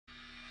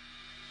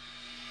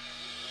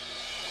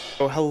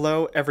So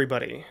hello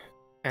everybody,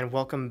 and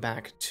welcome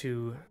back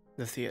to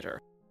the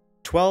theater.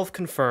 12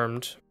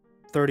 confirmed,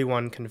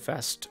 31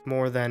 confessed,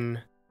 more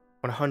than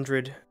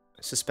 100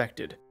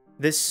 suspected.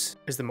 This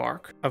is the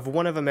mark of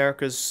one of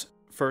America's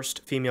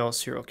first female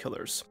serial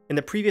killers. In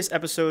the previous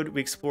episode,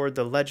 we explored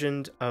the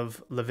legend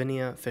of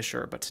Lavinia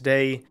Fisher, but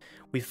today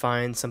we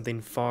find something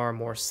far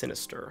more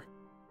sinister: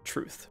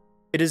 truth.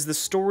 It is the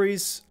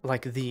stories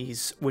like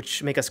these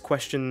which make us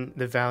question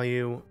the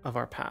value of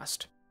our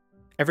past.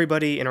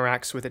 Everybody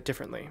interacts with it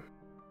differently.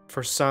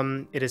 For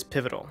some, it is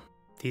pivotal,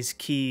 these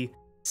key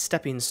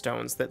stepping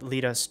stones that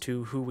lead us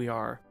to who we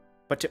are.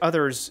 But to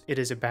others, it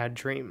is a bad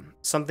dream,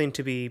 something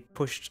to be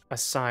pushed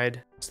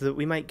aside so that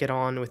we might get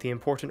on with the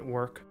important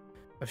work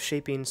of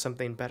shaping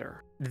something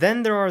better.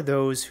 Then there are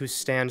those who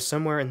stand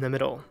somewhere in the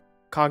middle,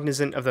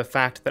 cognizant of the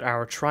fact that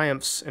our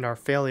triumphs and our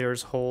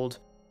failures hold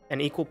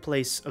an equal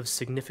place of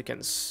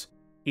significance,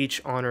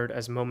 each honored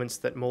as moments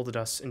that molded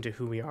us into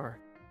who we are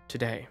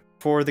today.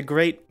 For the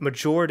great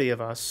majority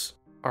of us,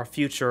 our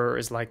future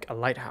is like a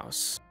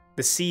lighthouse.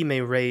 The sea may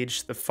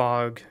rage, the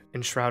fog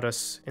enshroud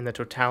us in the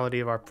totality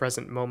of our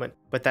present moment,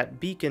 but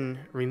that beacon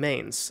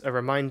remains, a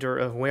reminder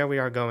of where we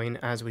are going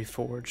as we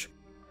forge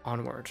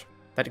onward.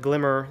 That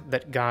glimmer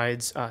that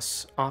guides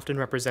us often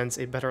represents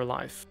a better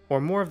life, or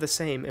more of the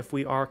same if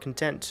we are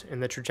content in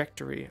the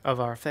trajectory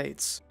of our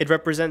fates. It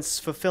represents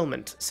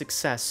fulfillment,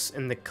 success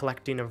in the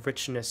collecting of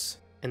richness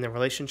in the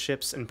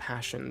relationships and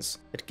passions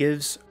that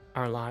gives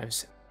our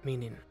lives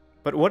meaning.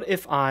 But what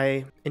if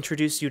I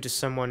introduce you to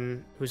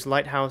someone whose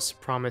lighthouse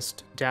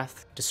promised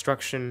death,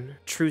 destruction,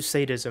 true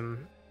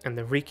sadism, and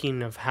the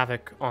wreaking of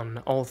havoc on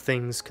all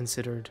things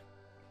considered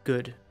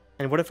good?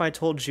 And what if I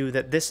told you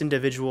that this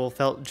individual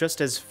felt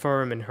just as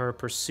firm in her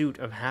pursuit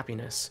of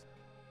happiness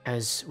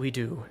as we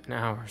do in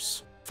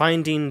ours,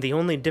 finding the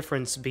only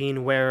difference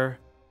being where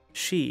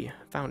she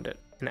found it: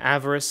 an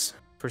avarice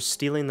for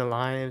stealing the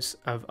lives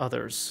of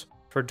others,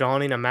 for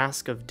donning a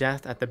mask of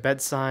death at the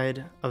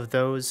bedside of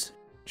those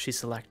she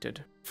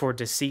selected, for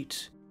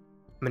deceit,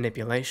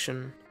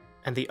 manipulation,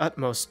 and the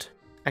utmost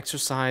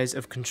exercise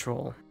of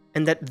control,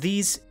 and that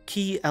these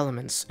key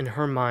elements in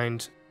her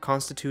mind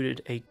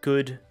constituted a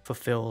good,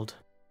 fulfilled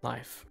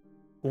life.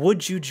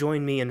 Would you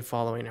join me in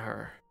following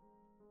her?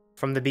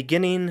 From the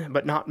beginning,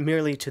 but not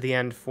merely to the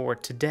end, for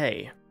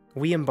today,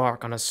 we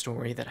embark on a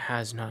story that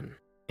has none.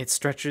 It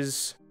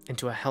stretches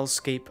into a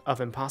hellscape of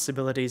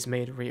impossibilities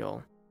made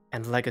real,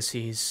 and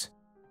legacies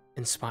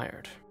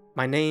inspired.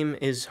 My name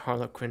is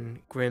Harlequin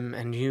Grimm,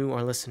 and you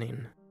are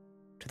listening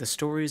to the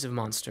stories of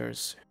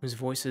monsters whose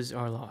voices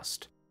are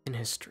lost in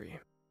history.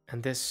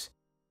 And this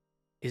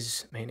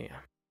is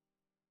Mania.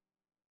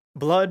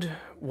 Blood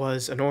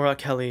was Honora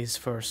Kelley's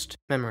first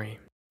memory.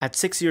 At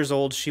 6 years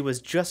old, she was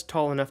just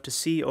tall enough to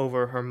see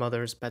over her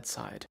mother's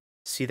bedside,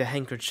 see the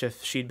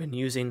handkerchief she'd been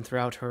using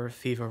throughout her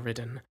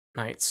fever-ridden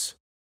nights,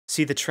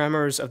 see the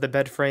tremors of the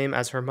bed frame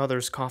as her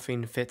mother's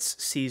coughing fits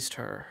seized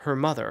her. Her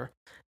mother,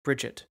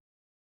 Bridget,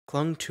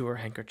 clung to her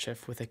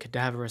handkerchief with a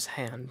cadaverous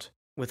hand,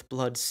 with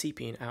blood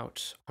seeping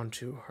out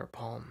onto her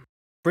palm.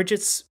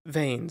 Bridget's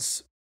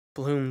veins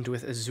bloomed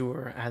with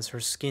azure as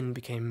her skin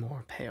became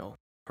more pale,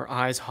 her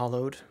eyes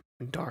hollowed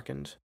and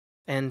darkened,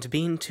 and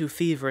being too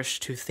feverish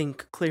to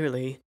think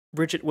clearly,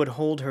 Bridget would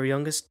hold her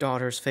youngest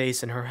daughter's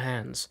face in her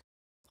hands,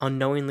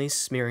 unknowingly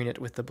smearing it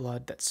with the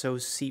blood that so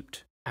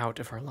seeped out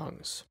of her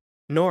lungs.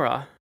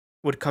 Nora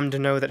would come to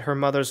know that her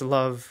mother's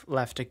love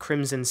left a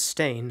crimson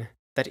stain,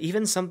 that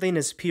even something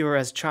as pure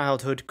as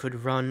childhood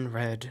could run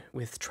red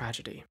with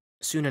tragedy.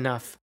 Soon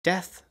enough,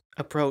 death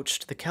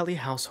approached the Kelley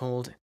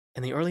household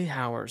in the early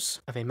hours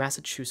of a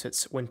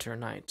Massachusetts winter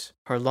night.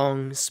 Her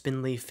long,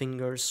 spindly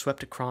fingers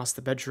swept across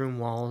the bedroom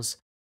walls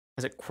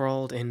as it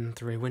crawled in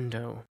through a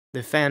window,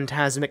 the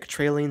phantasmic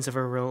trailings of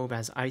her robe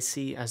as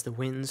icy as the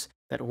winds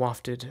that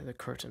wafted the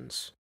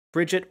curtains.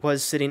 Bridget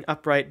was sitting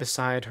upright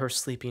beside her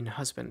sleeping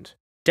husband.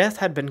 Death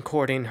had been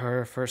courting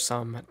her for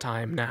some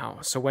time now,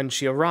 so when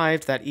she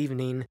arrived that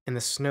evening in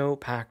the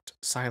snow-packed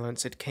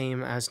silence, it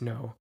came as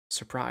no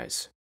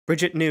surprise.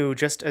 Bridget knew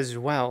just as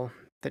well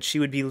that she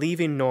would be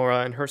leaving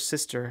Nora and her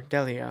sister,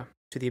 Delia,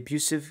 to the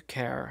abusive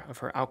care of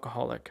her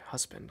alcoholic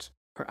husband.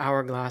 Her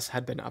hourglass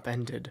had been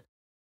upended,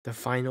 the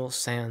final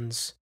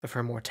sands of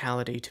her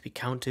mortality to be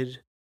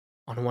counted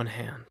on one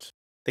hand.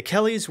 The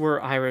Kelleys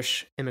were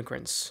Irish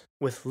immigrants,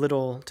 with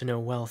little to no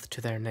wealth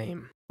to their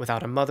name.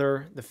 Without a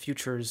mother, the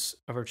futures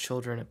of her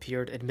children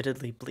appeared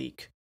admittedly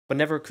bleak, but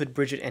never could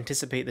Bridget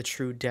anticipate the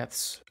true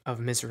depths of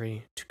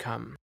misery to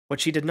come. What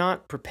she did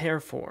not prepare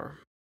for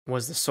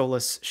was the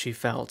solace she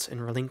felt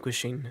in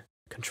relinquishing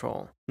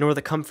control, nor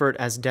the comfort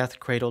as death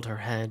cradled her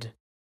head,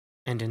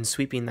 and in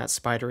sweeping that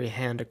spidery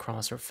hand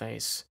across her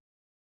face,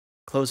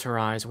 close her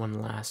eyes one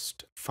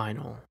last,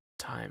 final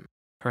time.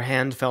 Her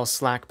hand fell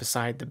slack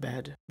beside the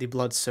bed, the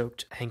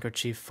blood-soaked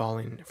handkerchief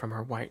falling from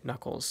her white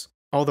knuckles.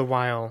 All the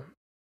while,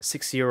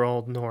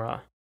 6-year-old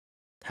Nora,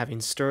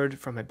 having stirred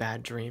from a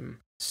bad dream,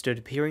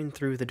 stood peering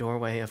through the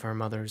doorway of her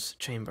mother's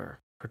chamber,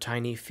 her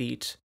tiny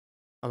feet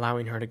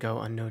allowing her to go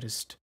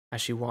unnoticed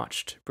as she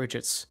watched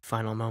Bridget's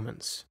final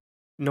moments.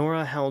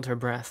 Nora held her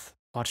breath,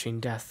 watching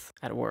death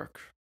at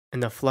work,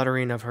 and the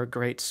fluttering of her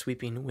great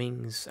sweeping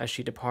wings as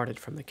she departed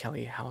from the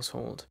Kelley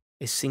household.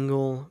 A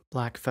single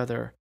black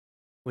feather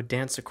would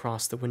dance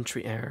across the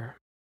wintry air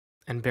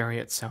and bury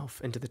itself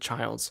into the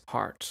child's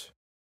heart,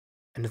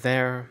 and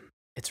there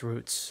its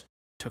roots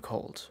took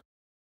hold.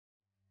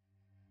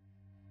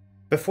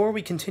 Before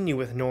we continue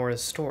with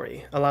Nora's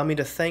story, allow me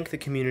to thank the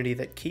community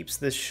that keeps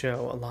this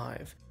show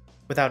alive.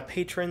 Without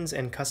patrons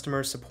and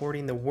customers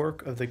supporting the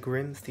work of the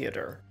Grimm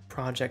Theater,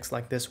 projects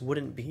like this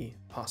wouldn't be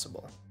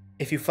possible.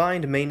 If you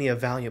find Mania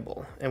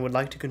valuable and would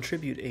like to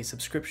contribute a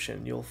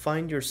subscription, you'll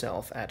find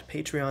yourself at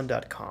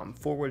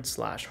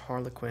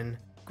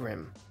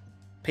patreon.com/HarlequinGrimm.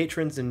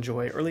 Patrons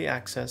enjoy early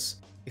access,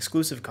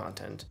 exclusive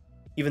content,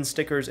 even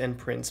stickers and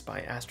prints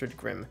by Astrid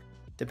Grimm,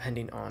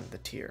 depending on the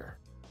tier.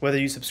 Whether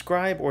you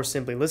subscribe or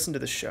simply listen to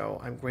the show,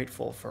 I'm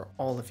grateful for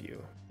all of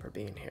you for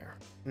being here.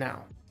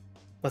 Now,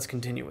 let's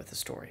continue with the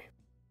story.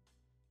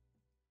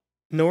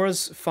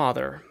 Nora's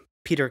father,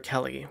 Peter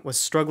Kelley, was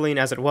struggling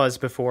as it was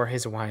before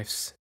his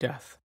wife's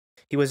death.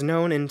 He was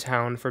known in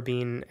town for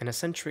being an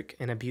eccentric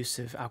and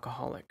abusive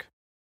alcoholic.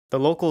 The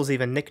locals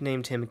even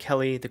nicknamed him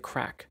Kelley the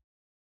Crack,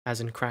 as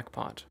in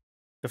crackpot.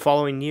 The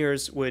following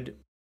years would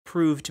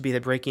prove to be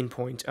the breaking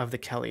point of the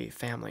Kelley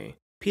family.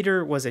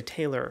 Peter was a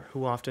tailor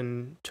who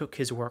often took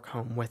his work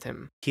home with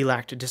him. He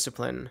lacked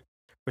discipline,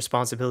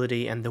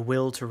 responsibility, and the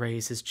will to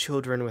raise his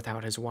children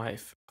without his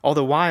wife. All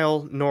the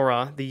while,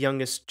 Nora, the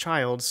youngest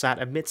child,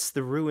 sat amidst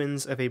the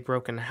ruins of a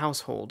broken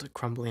household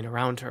crumbling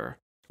around her.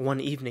 One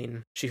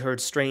evening, she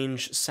heard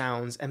strange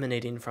sounds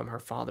emanating from her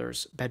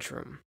father's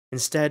bedroom.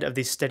 Instead of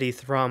the steady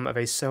thrum of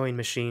a sewing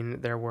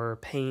machine, there were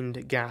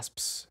pained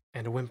gasps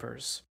and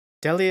whimpers.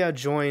 Delia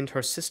joined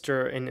her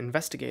sister in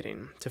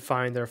investigating to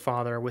find their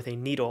father with a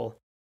needle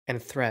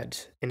and thread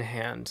in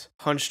hand,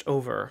 hunched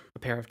over a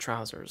pair of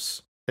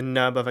trousers. The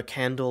nub of a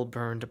candle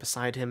burned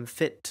beside him,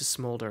 fit to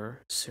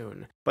smolder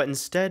soon. But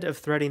instead of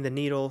threading the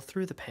needle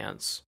through the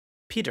pants,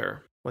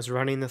 Peter was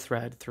running the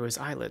thread through his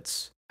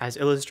eyelids, as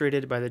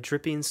illustrated by the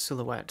dripping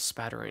silhouette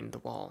spattering the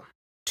wall.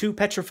 Too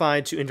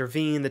petrified to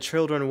intervene, the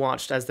children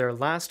watched as their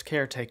last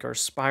caretaker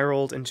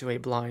spiraled into a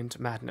blind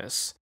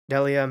madness.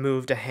 Delia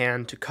moved a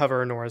hand to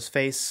cover Nora's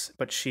face,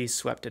 but she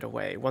swept it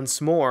away. Once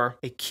more,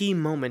 a key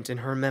moment in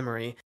her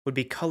memory would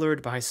be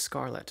colored by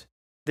scarlet,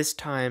 this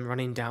time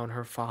running down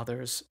her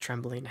father's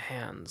trembling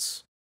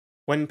hands.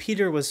 When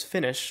Peter was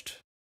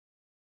finished,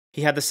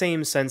 he had the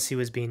same sense he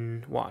was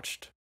being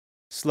watched.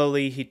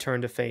 Slowly, he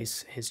turned to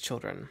face his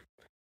children.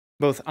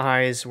 Both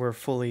eyes were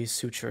fully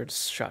sutured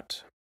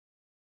shut.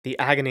 The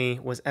agony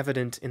was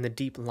evident in the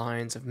deep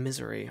lines of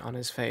misery on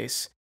his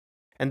face.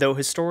 And though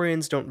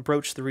historians don't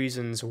broach the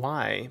reasons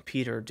why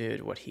Peter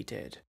did what he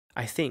did,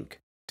 I think,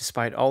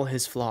 despite all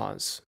his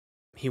flaws,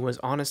 he was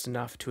honest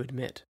enough to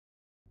admit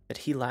that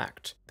he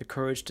lacked the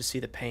courage to see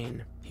the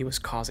pain he was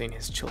causing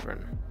his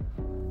children.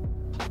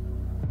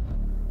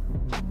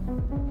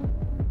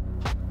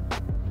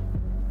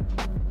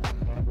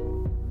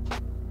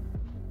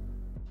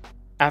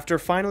 After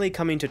finally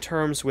coming to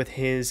terms with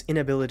his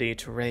inability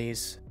to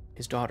raise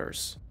his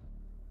daughters,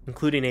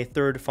 including a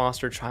third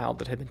foster child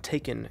that had been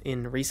taken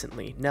in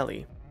recently,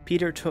 Nellie,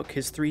 Peter took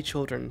his 3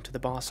 children to the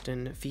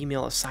Boston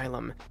Female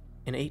Asylum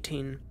in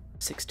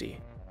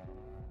 1860.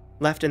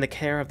 Left in the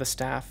care of the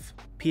staff,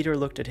 Peter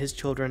looked at his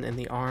children in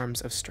the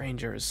arms of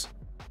strangers,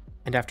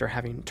 and after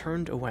having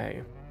turned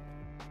away,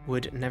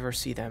 would never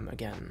see them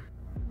again.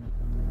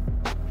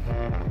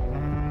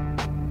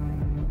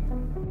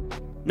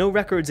 No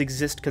records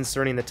exist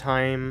concerning the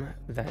time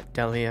that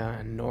Delia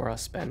and Nora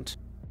spent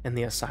in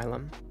the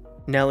asylum.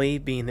 Nellie,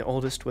 being the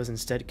oldest, was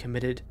instead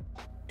committed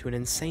to an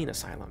insane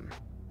asylum.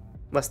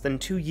 Less than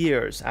 2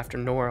 years after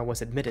Nora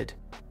was admitted,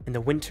 in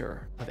the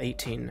winter of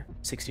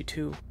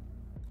 1862,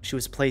 she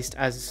was placed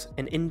as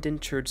an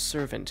indentured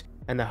servant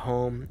in the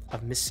home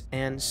of Miss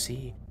Anne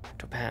C.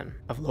 Toppan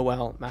of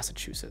Lowell,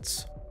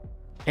 Massachusetts.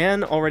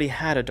 Anne already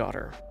had a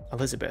daughter,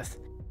 Elizabeth,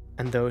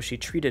 and though she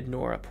treated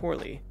Nora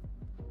poorly,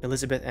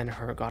 Elizabeth and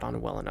her got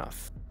on well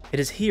enough. It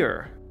is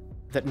here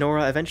that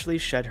Nora eventually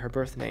shed her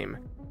birth name,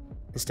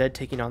 instead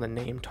taking on the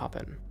name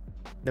Toppan,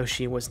 though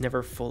she was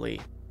never fully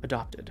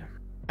adopted.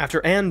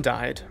 After Anne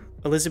died,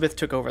 Elizabeth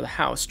took over the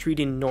house,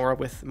 treating Nora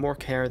with more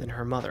care than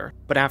her mother.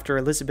 But after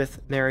Elizabeth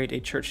married a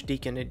church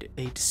deacon,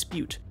 a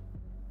dispute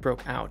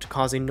broke out,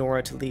 causing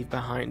Nora to leave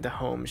behind the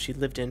home she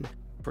lived in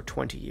for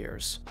 20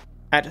 years.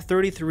 At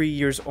 33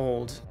 years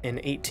old in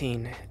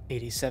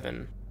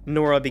 1887,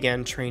 Nora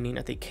began training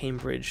at the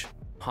Cambridge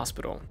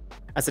Hospital.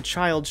 As a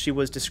child, she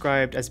was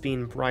described as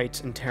being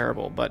bright and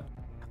terrible, but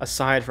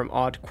aside from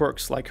odd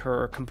quirks like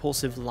her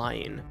compulsive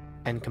lying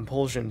and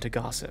compulsion to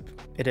gossip,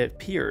 it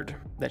appeared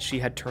that she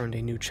had turned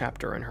a new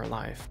chapter in her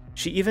life.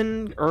 She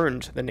even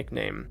earned the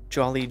nickname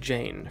Jolly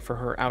Jane for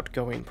her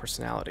outgoing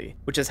personality,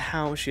 which is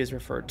how she is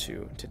referred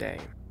to today.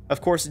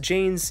 Of course,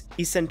 Jane's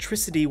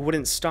eccentricity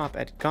wouldn't stop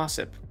at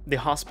gossip. The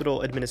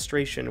hospital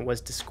administration was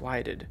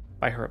disquieted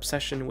by her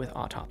obsession with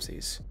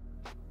autopsies.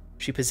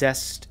 She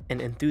possessed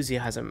an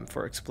enthusiasm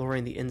for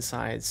exploring the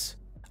insides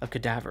of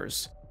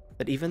cadavers,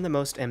 that even the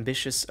most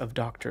ambitious of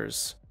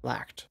doctors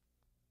lacked.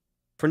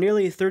 For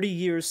nearly 30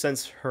 years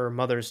since her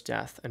mother's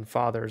death and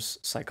father's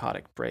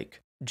psychotic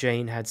break,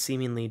 Jane had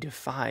seemingly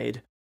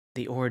defied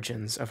the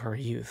origins of her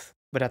youth.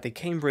 But at the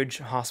Cambridge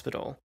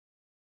hospital,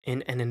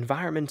 in an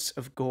environment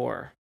of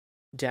gore,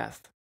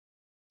 death,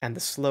 and the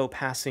slow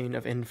passing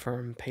of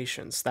infirm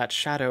patients, that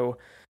shadow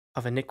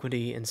of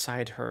iniquity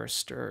inside her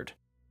stirred,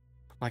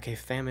 like a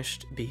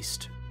famished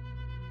beast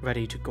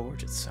ready to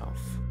gorge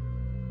itself.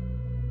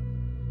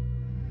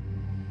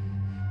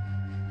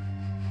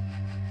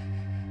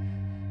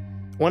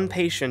 One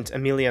patient,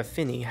 Amelia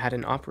Finney, had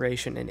an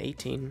operation in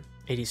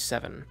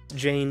 1887.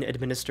 Jane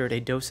administered a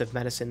dose of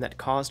medicine that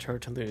caused her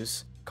to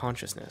lose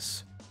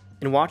consciousness.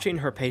 In watching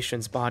her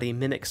patient's body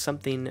mimic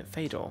something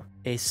fatal,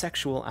 a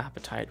sexual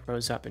appetite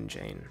rose up in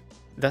Jane.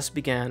 Thus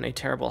began a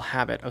terrible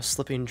habit of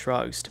slipping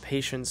drugs to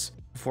patients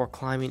before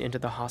climbing into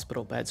the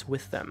hospital beds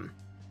with them.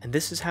 And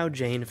this is how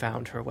Jane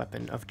found her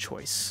weapon of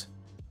choice: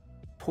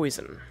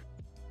 poison.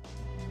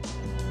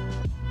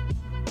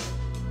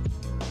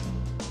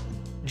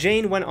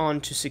 Jane went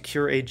on to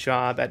secure a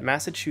job at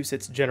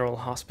Massachusetts General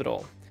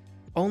Hospital,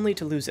 only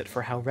to lose it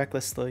for how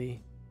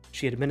recklessly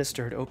she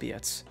administered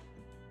opiates.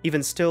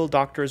 Even still,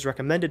 doctors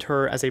recommended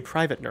her as a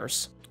private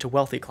nurse to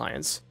wealthy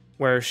clients,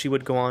 where she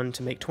would go on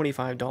to make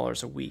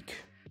 $25 a week.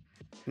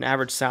 An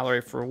average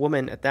salary for a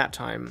woman at that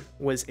time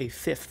was a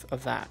fifth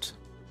of that,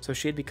 so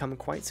she had become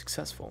quite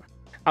successful.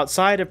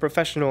 Outside of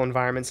professional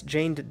environments,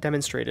 Jane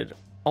demonstrated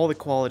all the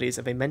qualities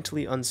of a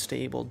mentally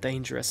unstable,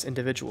 dangerous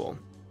individual.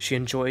 She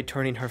enjoyed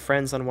turning her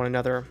friends on one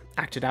another,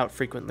 acted out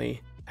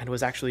frequently, and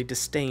was actually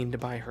disdained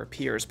by her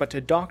peers. But to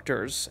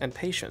doctors and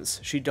patients,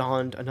 she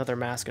donned another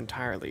mask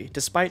entirely.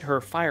 Despite her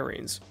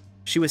firings,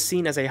 she was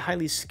seen as a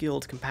highly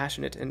skilled,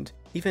 compassionate, and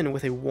even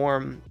with a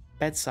warm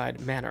bedside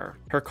manner.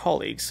 Her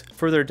colleagues,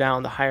 further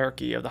down the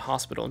hierarchy of the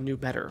hospital, knew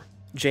better.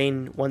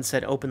 Jane once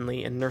said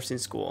openly in nursing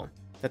school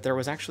that there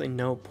was actually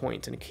no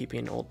point in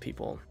keeping old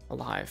people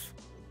alive.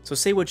 So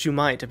say what you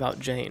might about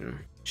Jane,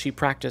 she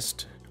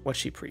practiced what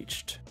she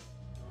preached.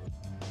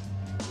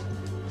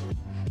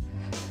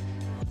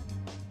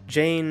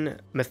 Jane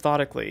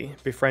methodically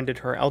befriended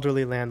her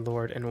elderly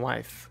landlord and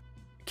wife,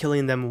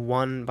 killing them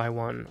one by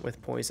one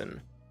with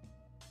poison.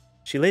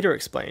 She later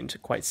explained,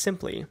 quite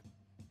simply,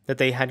 that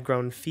they had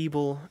grown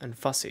feeble and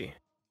fussy.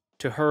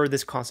 To her,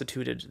 this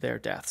constituted their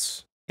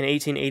deaths. In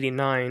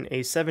 1889, a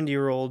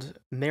 70-year-old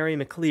Mary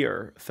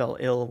McLear fell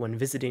ill when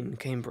visiting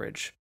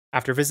Cambridge.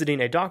 After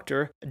visiting a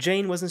doctor,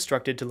 Jane was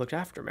instructed to look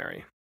after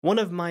Mary. "One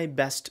of my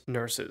best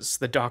nurses,"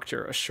 the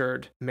doctor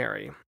assured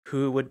Mary,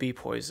 who would be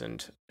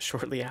poisoned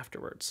shortly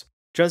afterwards.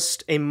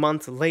 Just a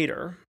month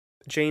later,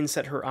 Jane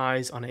set her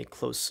eyes on a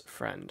close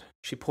friend.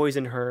 She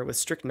poisoned her with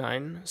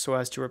strychnine so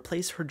as to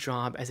replace her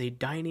job as a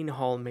dining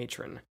hall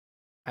matron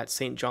at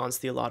St. John's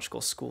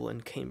Theological School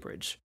in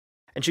Cambridge.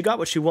 And she got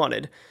what she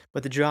wanted,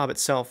 but the job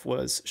itself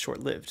was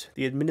short-lived.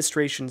 The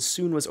administration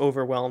soon was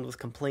overwhelmed with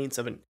complaints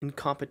of an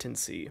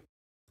incompetency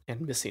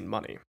and missing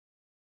money.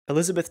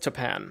 Elizabeth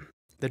Toppan,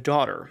 the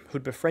daughter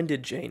who'd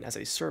befriended Jane as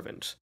a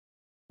servant,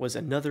 was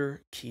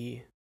another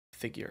key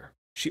figure.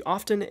 She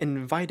often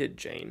invited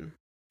Jane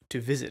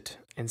to visit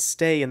and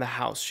stay in the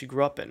house she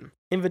grew up in,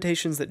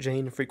 invitations that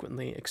Jane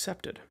frequently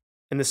accepted.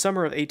 In the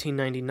summer of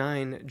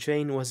 1899,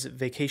 Jane was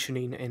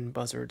vacationing in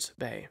Buzzards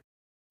Bay.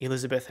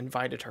 Elizabeth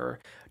invited her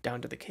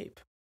down to the Cape.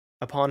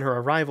 Upon her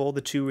arrival,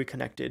 the two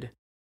reconnected,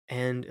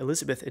 and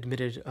Elizabeth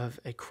admitted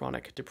of a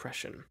chronic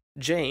depression.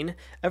 Jane,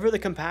 ever the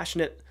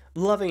compassionate,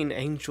 loving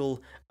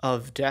angel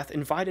of death,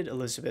 invited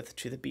Elizabeth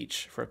to the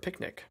beach for a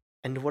picnic,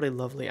 and what a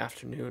lovely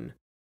afternoon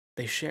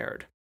they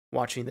shared,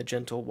 watching the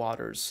gentle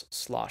waters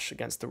slosh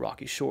against the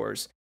rocky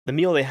shores. The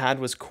meal they had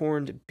was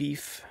corned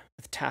beef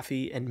with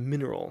taffy and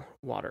mineral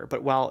water,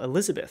 but while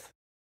Elizabeth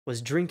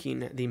was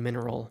drinking the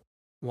mineral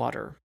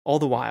water, all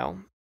the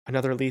while,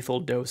 another lethal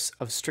dose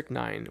of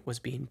strychnine was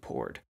being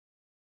poured.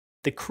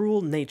 The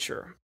cruel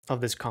nature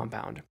of this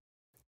compound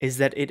is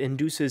that it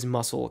induces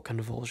muscle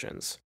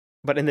convulsions,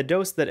 but in the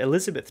dose that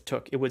Elizabeth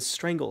took, it would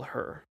strangle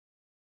her,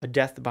 a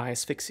death by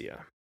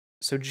asphyxia.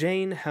 So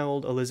Jane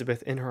held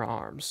Elizabeth in her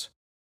arms,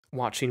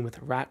 watching with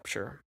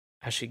rapture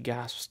as she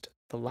gasped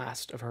the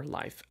last of her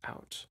life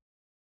out.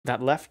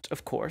 That left,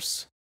 of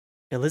course,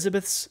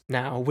 Elizabeth's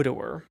now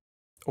widower,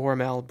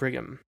 Ormel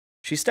Brigham.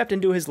 She stepped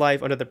into his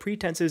life under the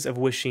pretenses of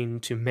wishing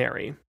to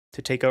marry,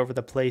 to take over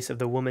the place of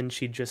the woman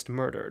she'd just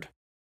murdered.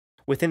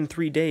 Within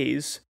 3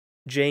 days,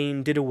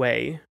 Jane did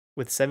away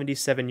with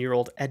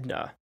 77-year-old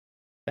Edna,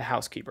 the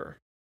housekeeper.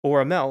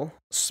 Ormel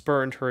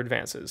spurned her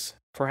advances.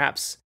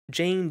 Perhaps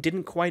Jane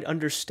didn't quite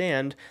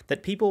understand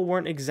that people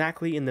weren't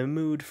exactly in the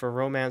mood for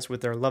romance with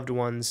their loved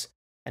ones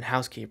and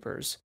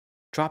housekeepers,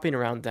 dropping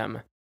around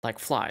them like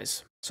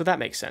flies. So that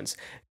makes sense.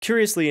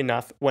 Curiously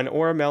enough, when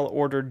Ormel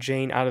ordered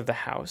Jane out of the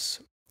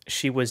house,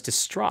 she was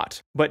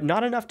distraught, but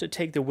not enough to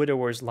take the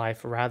widower's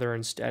life, rather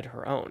instead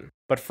her own.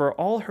 But for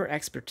all her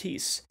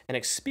expertise and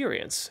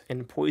experience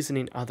in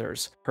poisoning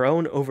others, her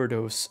own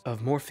overdose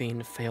of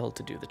morphine failed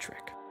to do the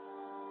trick.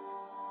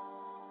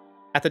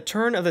 At the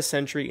turn of the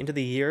century into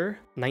the year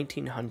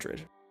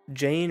 1900,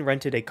 Jane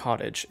rented a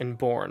cottage in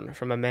Bourne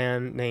from a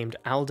man named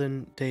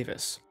Alden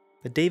Davis.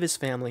 The Davis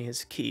family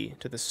is key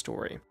to this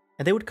story,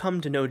 and they would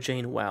come to know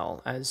Jane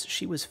well as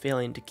she was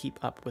failing to keep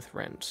up with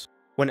rent.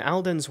 When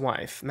Alden's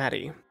wife,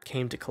 Maddie,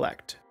 came to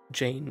collect,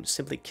 Jane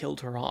simply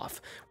killed her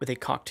off with a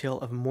cocktail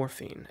of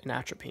morphine and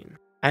atropine.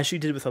 As she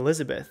did with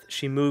Elizabeth,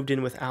 she moved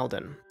in with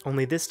Alden,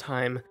 only this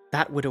time,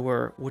 that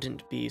widower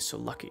wouldn't be so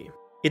lucky.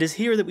 It is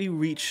here that we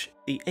reach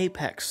the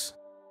apex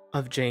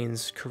of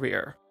Jane's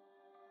career.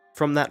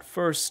 From that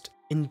first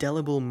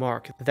indelible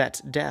mark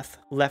that death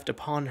left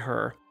upon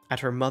her at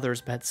her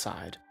mother's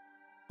bedside.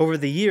 Over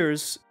the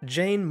years,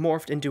 Jane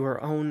morphed into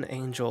her own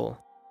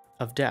angel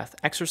of death,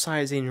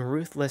 exercising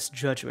ruthless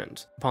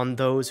judgment upon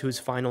those whose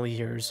final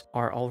years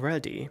are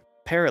already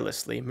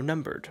perilously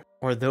numbered,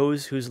 or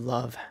those whose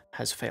love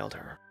has failed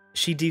her.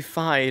 She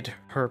defied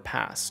her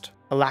past.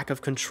 A lack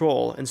of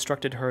control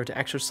instructed her to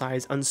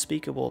exercise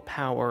unspeakable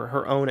power,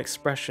 her own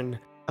expression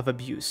of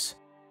abuse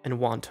and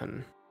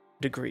wanton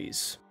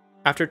degrees.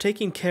 After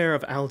taking care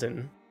of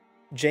Alden,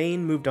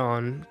 Jane moved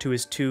on to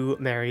his two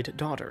married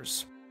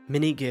daughters,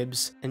 Minnie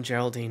Gibbs and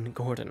Geraldine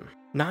Gordon,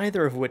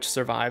 neither of which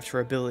survived her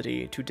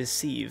ability to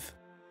deceive.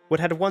 What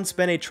had once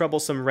been a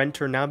troublesome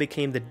renter now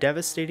became the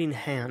devastating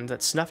hand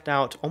that snuffed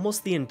out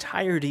almost the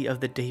entirety of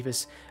the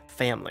Davis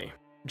family.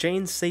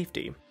 Jane's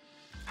safety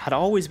had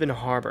always been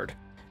harbored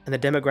in the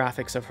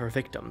demographics of her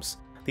victims,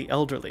 the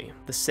elderly,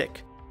 the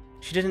sick.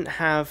 She didn't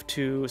have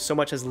to so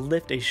much as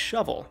lift a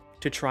shovel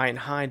to try and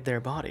hide their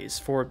bodies,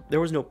 for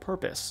there was no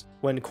purpose.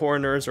 When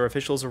coroners or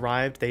officials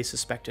arrived, they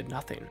suspected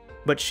nothing.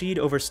 But she'd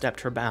overstepped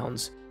her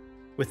bounds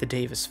with the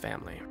Davis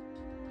family.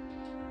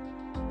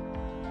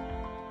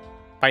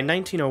 By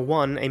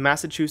 1901, a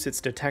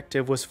Massachusetts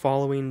detective was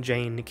following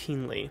Jane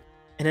keenly.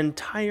 An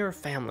entire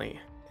family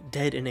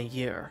dead in a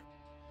year.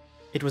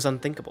 It was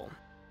unthinkable.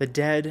 The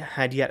dead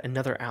had yet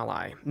another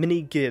ally.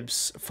 Minnie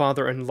Gibbs'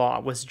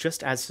 father-in-law was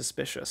just as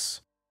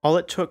suspicious. All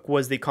it took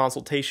was the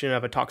consultation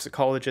of a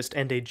toxicologist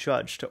and a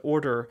judge to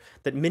order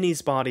that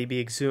Minnie's body be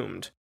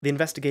exhumed. The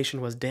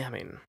investigation was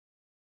damning.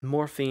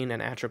 Morphine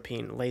and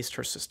atropine laced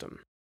her system.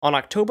 On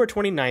October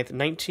 29,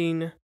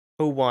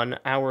 1901,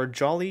 our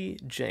Jolly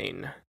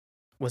Jane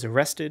was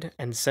arrested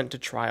and sent to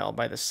trial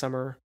by the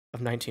summer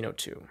of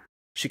 1902.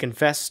 She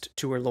confessed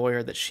to her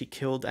lawyer that she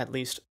killed at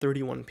least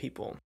 31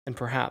 people, and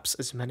perhaps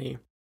as many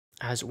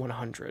as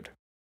 100.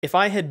 If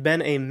I had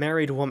been a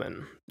married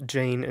woman,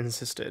 Jane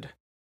insisted,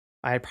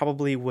 I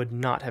probably would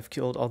not have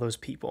killed all those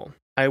people.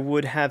 I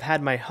would have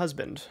had my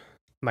husband,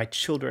 my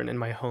children, and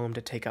my home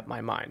to take up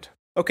my mind.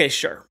 Okay,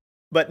 sure.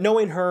 But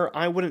knowing her,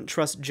 I wouldn't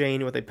trust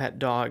Jane with a pet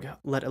dog,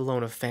 let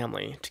alone a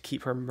family, to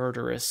keep her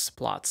murderous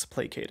plots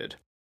placated.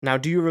 Now,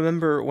 do you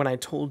remember when I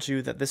told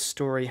you that this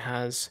story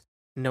has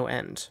no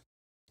end?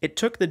 It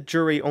took the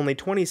jury only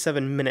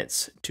 27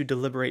 minutes to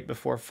deliberate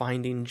before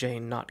finding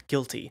Jane not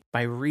guilty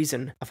by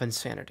reason of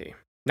insanity.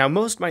 Now,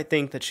 most might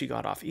think that she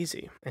got off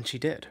easy, and she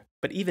did.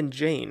 But even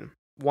Jane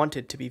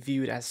wanted to be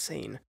viewed as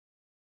sane,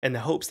 in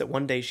the hopes that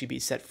one day she'd be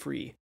set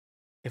free,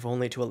 if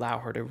only to allow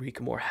her to wreak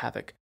more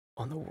havoc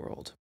on the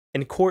world.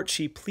 In court,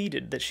 she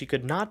pleaded that she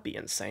could not be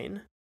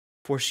insane,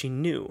 for she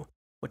knew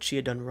what she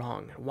had done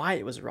wrong, and why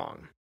it was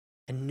wrong,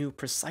 and knew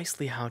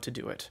precisely how to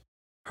do it.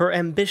 Her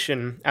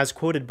ambition, as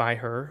quoted by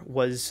her,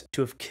 was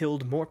to have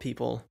killed more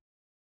people,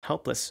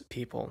 helpless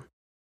people,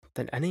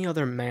 than any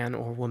other man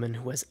or woman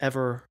who has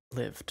ever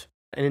lived.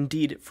 And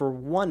indeed, for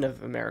one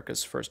of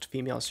America's first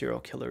female serial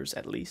killers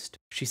at least,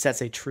 she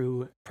sets a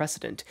true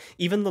precedent.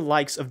 Even the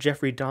likes of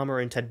Jeffrey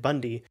Dahmer and Ted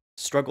Bundy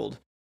struggled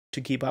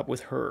to keep up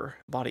with her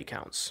body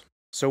counts.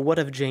 So what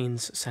of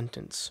Jane's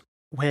sentence?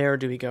 Where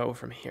do we go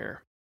from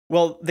here?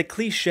 Well, the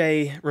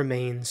cliché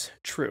remains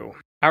true.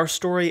 Our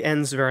story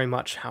ends very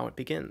much how it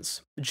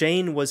begins.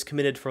 Jane was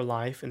committed for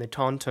life in the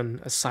Taunton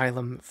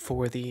Asylum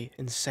for the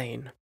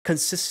Insane.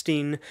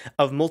 Consisting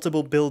of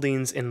multiple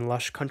buildings in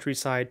lush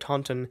countryside,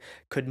 Taunton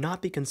could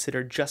not be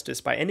considered justice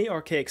by any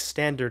archaic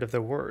standard of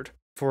the word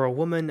for a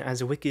woman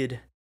as wicked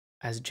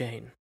as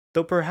Jane.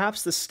 Though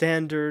perhaps the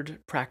standard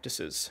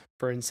practices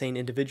for insane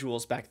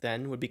individuals back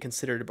then would be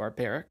considered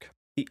barbaric,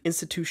 the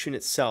institution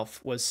itself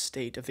was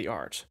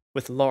state-of-the-art,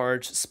 with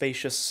large,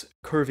 spacious,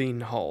 curving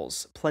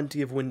halls,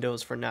 plenty of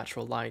windows for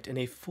natural light, and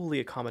a fully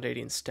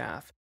accommodating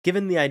staff.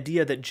 Given the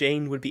idea that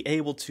Jane would be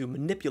able to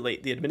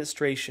manipulate the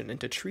administration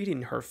into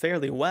treating her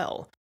fairly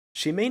well,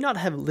 she may not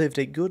have lived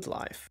a good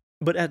life,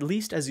 but at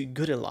least as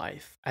good a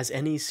life as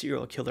any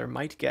serial killer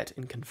might get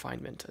in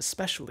confinement,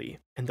 especially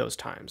in those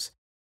times.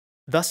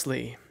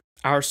 Thusly,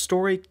 our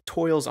story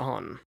toils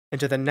on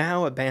into the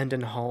now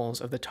abandoned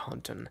halls of the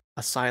Taunton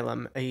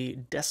Asylum, a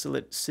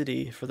desolate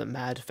city for the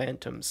mad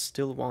phantoms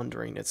still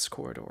wandering its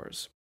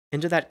corridors.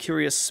 Into that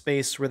curious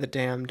space where the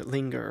damned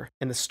linger,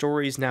 and the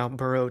stories now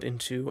burrowed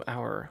into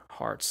our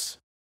hearts,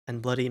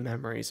 and bloody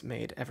memories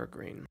made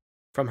evergreen.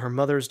 From her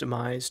mother's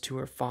demise to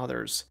her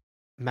father's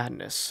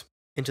madness,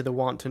 into the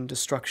wanton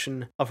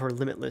destruction of her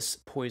limitless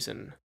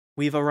poison,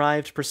 we've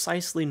arrived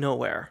precisely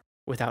nowhere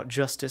without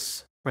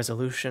justice,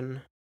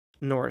 resolution,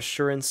 nor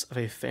assurance of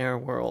a fair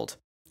world,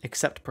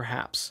 except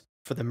perhaps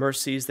for the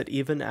mercies that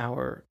even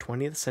our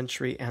 20th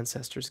century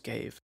ancestors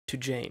gave to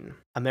Jane,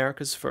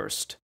 America's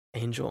first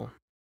angel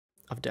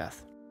of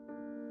death.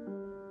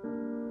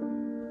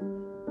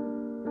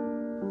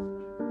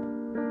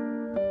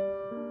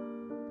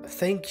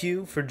 Thank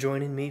you for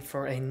joining me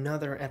for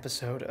another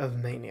episode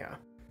of Mania.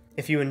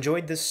 If you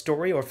enjoyed this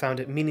story or found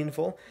it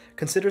meaningful,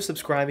 consider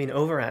subscribing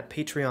over at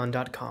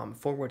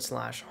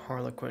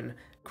patreon.com/Harlequin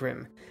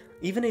Grimm.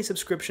 Even a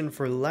subscription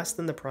for less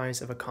than the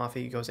price of a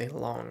coffee goes a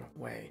long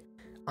way.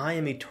 I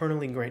am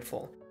eternally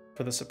grateful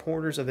for the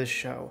supporters of this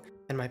show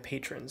and my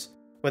patrons,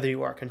 whether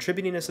you are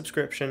contributing a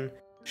subscription,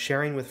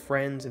 sharing with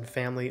friends and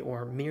family,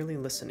 or merely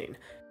listening.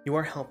 You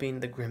are helping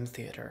the Grimm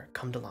Theater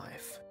come to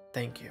life.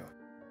 Thank you.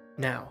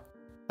 Now,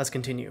 let's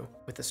continue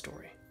with the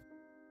story.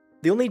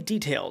 The only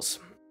details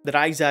that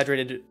I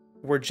exaggerated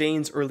were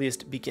Jane's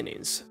earliest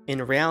beginnings.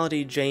 In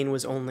reality, Jane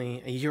was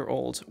only a year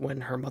old when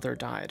her mother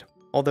died,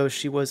 although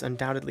she was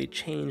undoubtedly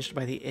changed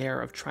by the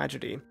air of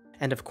tragedy,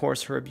 and of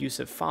course her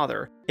abusive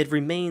father. It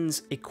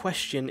remains a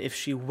question if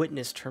she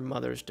witnessed her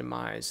mother's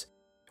demise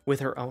with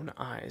her own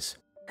eyes.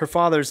 Her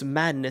father's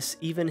madness,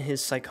 even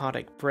his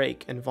psychotic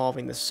break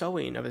involving the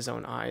sewing of his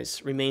own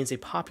eyes, remains a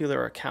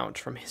popular account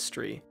from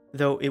history,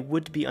 though it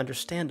would be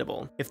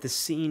understandable if the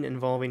scene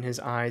involving his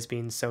eyes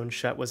being sewn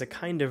shut was a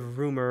kind of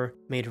rumor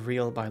made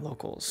real by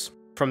locals.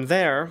 From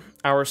there,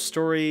 our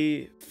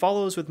story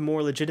follows with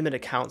more legitimate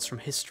accounts from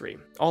history.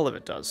 All of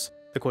it does.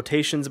 The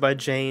quotations by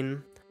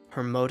Jane,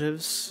 her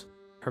motives,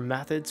 her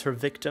methods, her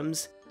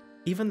victims,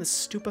 even the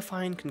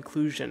stupefying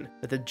conclusion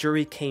that the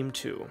jury came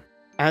to.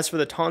 As for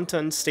the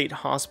Taunton State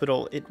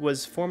Hospital, it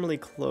was formally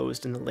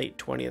closed in the late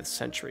 20th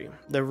century.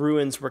 The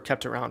ruins were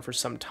kept around for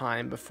some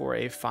time before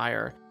a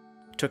fire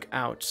took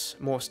out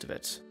most of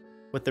it,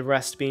 with the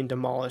rest being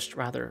demolished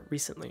rather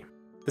recently.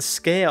 The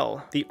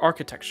scale, the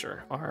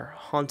architecture are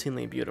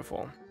hauntingly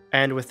beautiful.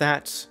 And with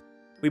that,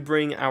 we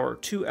bring our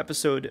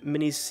 2-episode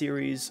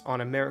mini-series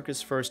on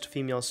America's first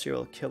female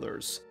serial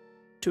killers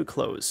to a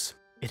close.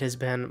 It has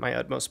been my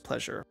utmost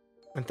pleasure,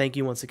 and thank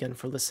you once again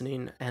for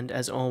listening, and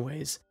as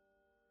always,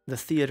 the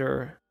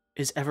theater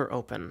is ever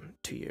open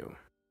to you.